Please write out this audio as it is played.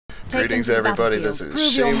Greetings everybody, this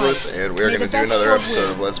is Shameless, and we're going to do another episode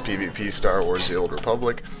of Let's PvP Star Wars The Old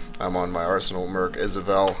Republic. I'm on my Arsenal Merc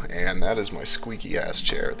Izével, and that is my squeaky ass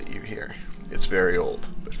chair that you hear. It's very old,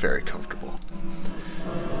 but very comfortable.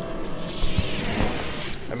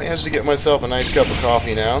 I managed to get myself a nice cup of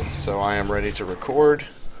coffee now, so I am ready to record.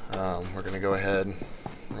 We're going to go ahead and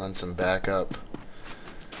run some backup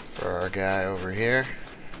for our guy over here.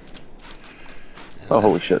 Oh,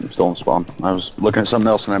 holy shit, I'm still in spawn. I was looking at something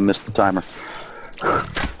else and I missed the timer.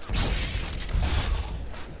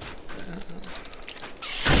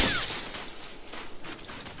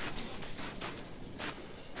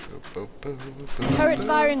 Turrets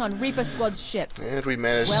firing on Reaper Squad's ship. And we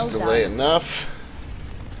managed to delay enough.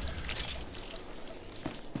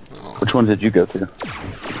 Oh. Which one did you go to?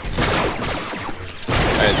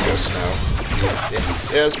 I had to go snow.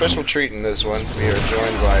 Yeah, special treat in this one. We are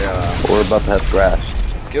joined by we're about to have grass.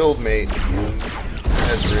 Guildmate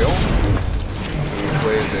Ezraiel, who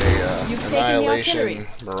plays a Annihilation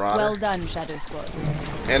Marauder. Well done, Shadow Squad.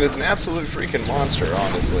 And is an absolute freaking monster,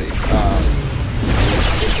 honestly. In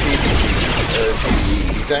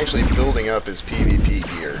PvE, he's actually building up his PvP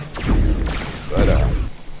gear. But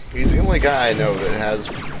he's the only guy I know that has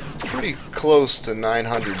pretty close to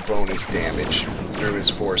 900 bonus damage through his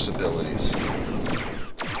force abilities.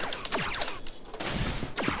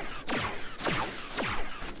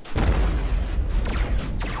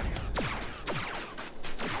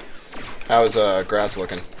 How's grass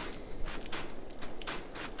looking?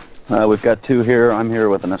 We've got two here. I'm here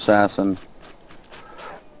with an assassin.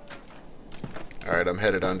 Alright, I'm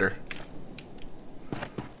headed under.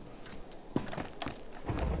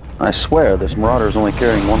 I swear, this Marauder is only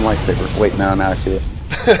carrying one lightsaber. Wait, now I see it.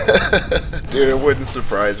 Dude, it wouldn't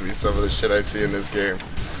surprise me, some of the shit I see in this game.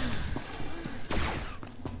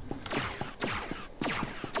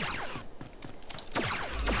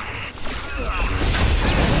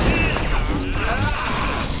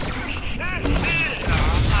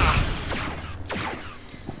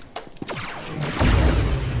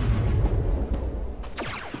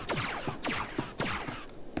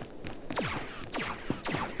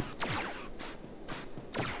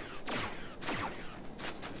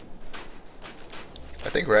 I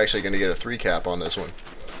think we're actually going to get a 3-cap on this one.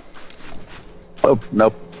 Oh,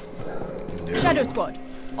 nope. No. Shadow Squad,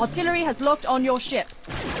 artillery has locked on your ship.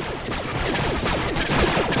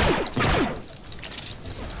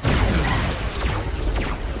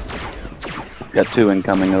 Got two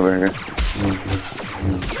incoming over here.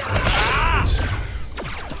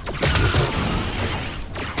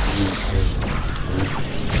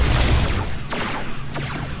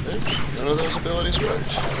 Oops, none of those abilities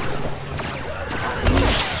worked.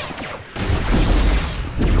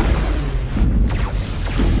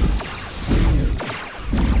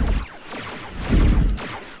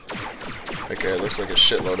 Okay, it looks like a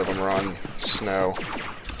shitload of them are on snow.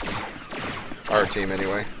 Our team,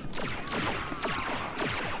 anyway.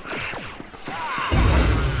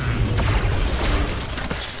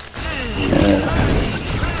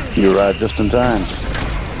 Yeah. You arrived just in time.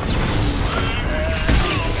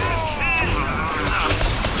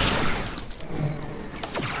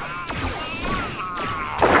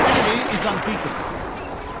 Enemy is unbeatable.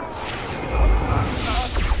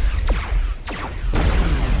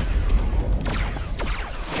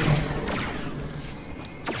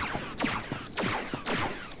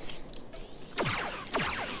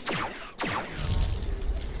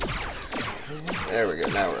 There we go,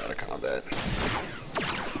 now we're out of combat.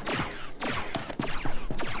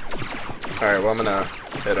 Alright, well I'm gonna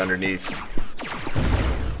head underneath.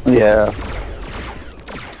 Yeah.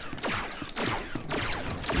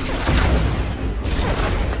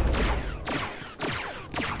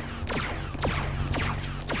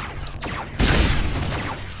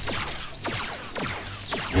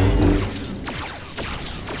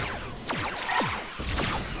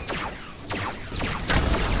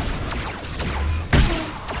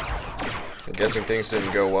 I'm guessing things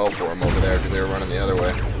didn't go well for them over there because they were running the other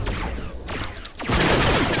way.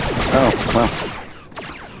 Oh, well.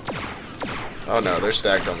 Oh no, they're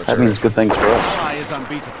stacked on the That turret. means good things for us. Ally is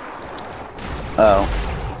unbeatable. Oh.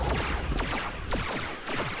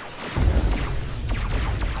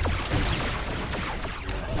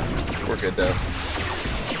 We're good though.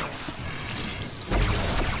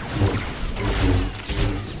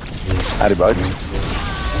 Howdy, bud.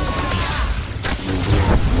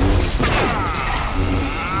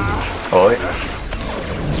 Oi.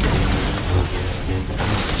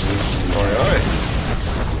 Oi, oi.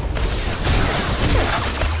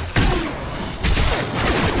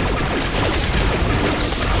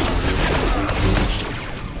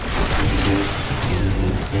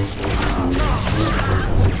 Oh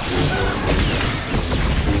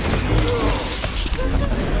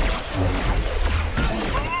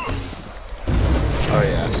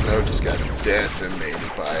yeah, Snow just got decimated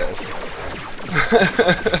by us.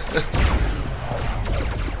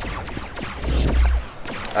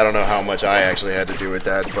 I don't know how much I actually had to do with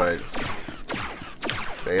that, but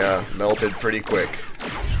they melted pretty quick.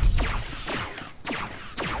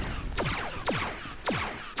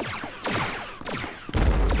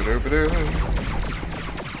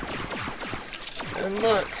 And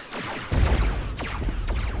look.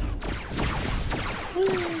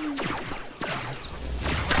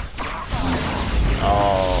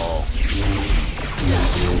 Oh.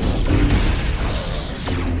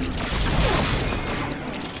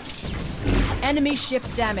 Enemy ship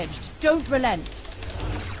damaged. Don't relent.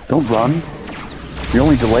 Don't run. You're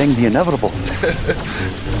only delaying the inevitable.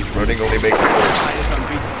 Running only makes it worse.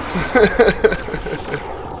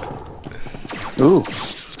 Ooh.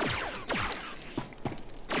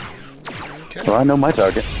 Okay. Well, I know my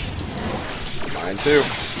target. Mine too.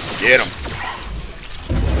 Let's get him.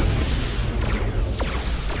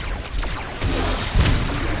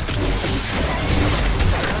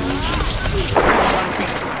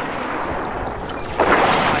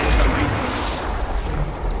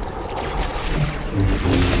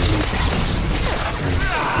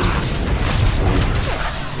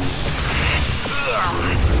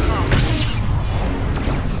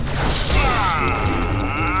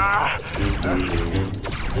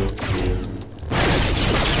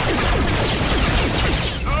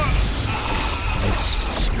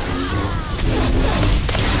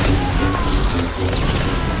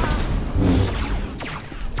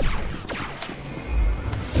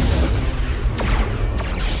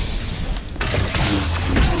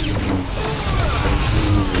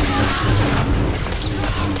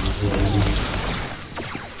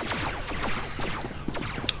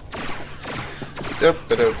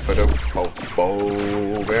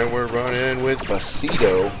 And we're running with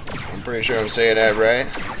Basito. I'm pretty sure I'm saying that right.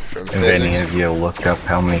 From Have physics. any of you looked up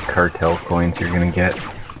how many cartel coins you're gonna get?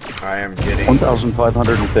 I am getting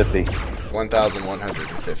 1,550.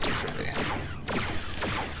 1,150 for me.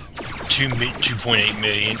 2.8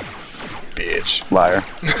 million. Bitch. Liar.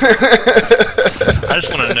 I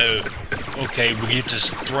just want to know. Okay, we get this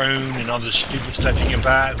throne and all this stupid stuff you can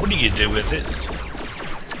buy. What do you do with it?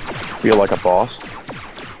 Feel like a boss.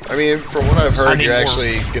 I mean, from what I've heard, need you're more.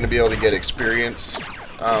 actually going to be able to get experience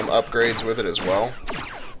upgrades with it as well.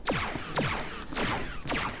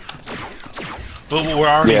 But we're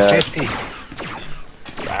already Yeah. 50.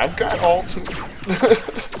 I've got alts.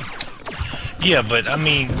 Yeah, but I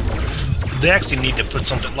mean, they actually need to put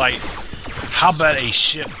something like. How about a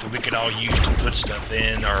ship that we could all use to put stuff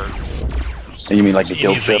in, or You mean like the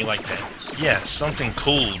guild anything ship? like that? Yeah, something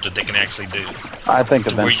cool that they can actually do. I think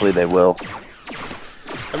to where eventually they will.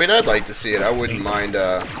 I mean, I'd like to see it. I wouldn't mind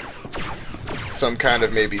some kind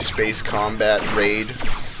of maybe space combat raid.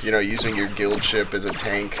 You know, using your guild ship as a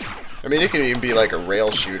tank. I mean, it can even be like a rail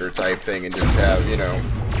shooter type thing and just have, you know,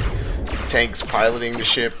 tanks piloting the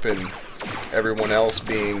ship and everyone else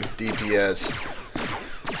being DPS.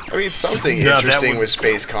 I mean, something Yeah, that interesting would- with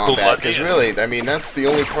space combat, because idea. really, I mean, that's the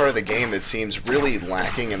only part of the game that seems really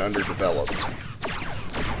lacking and underdeveloped.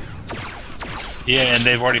 Yeah, and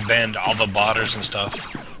they've already banned all the botters and stuff.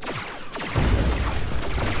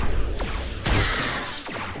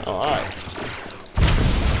 Oh, aye.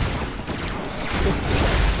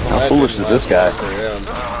 How foolish is this guy?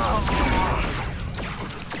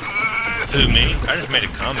 Who, me? I just made a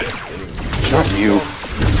comment. Not you.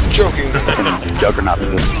 Joking. And Juggernaut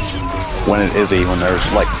just when it Izzy, when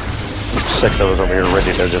there's like 6 of us over here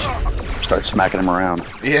ready to just start smacking him around.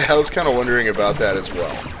 Yeah, I was kind of wondering about that as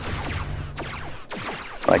well.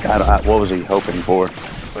 Like, what was he hoping for?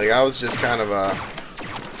 Like, I was just kind of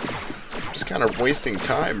wasting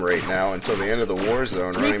time right now until the end of the war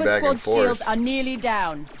zone, running Reaper back squad and forth. shields are nearly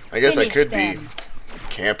down. I guess I Finish could them. be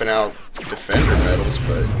camping out defender medals,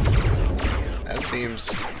 but that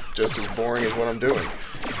seems just as boring as what I'm doing.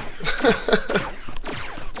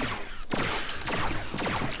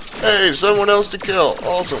 Hey, someone else to kill.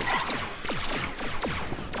 Awesome.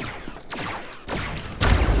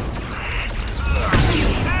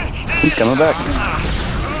 He's coming back.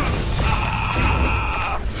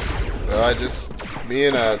 Well, me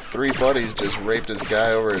and 3 buddies just raped this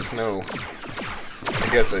guy over at Snow. I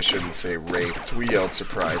guess I shouldn't say raped. We yelled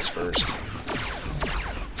surprise first.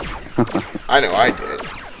 I know I did.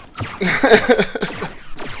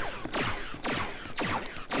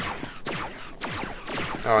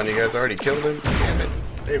 Oh, and you guys already killed him? Damn it.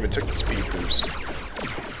 They even took the speed boost.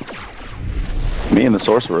 Me and the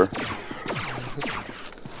sorcerer.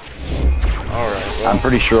 Alright, well, I'm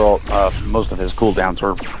pretty sure most of his cooldowns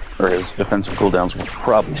or his defensive cooldowns were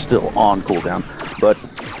probably still on cooldown. But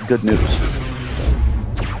good news.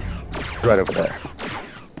 Right over there.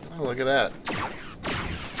 oh, look at that.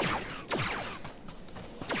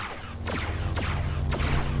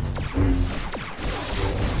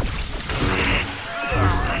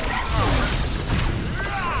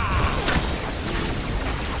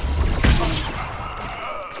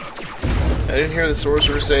 I didn't hear the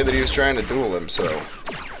sorcerer say that he was trying to duel him, so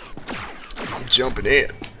I'm jumping in.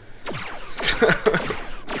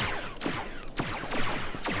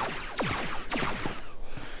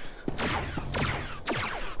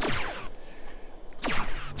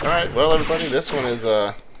 Alright, well everybody, this one is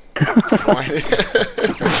winding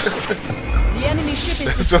The enemy ship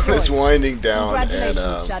is this one is destroyed. winding down, and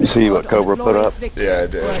Congratulations, Shadow see what Squad, on Cobra a put glorious up? victory. yeah, I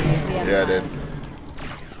did. Worthy of the Yeah, I Empire. did.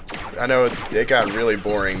 I know it got really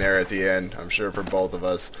boring there at the end, I'm sure for both of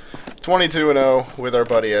us. 22-0 with our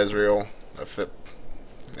buddy Ezraiel.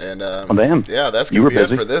 And Oh, damn. yeah, that's You gonna were be it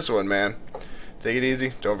busy. for this one, man. Take it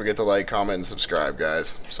easy. Don't forget to like, comment, and subscribe,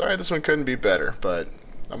 guys. Sorry this one couldn't be better, but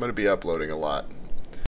I'm gonna be uploading a lot.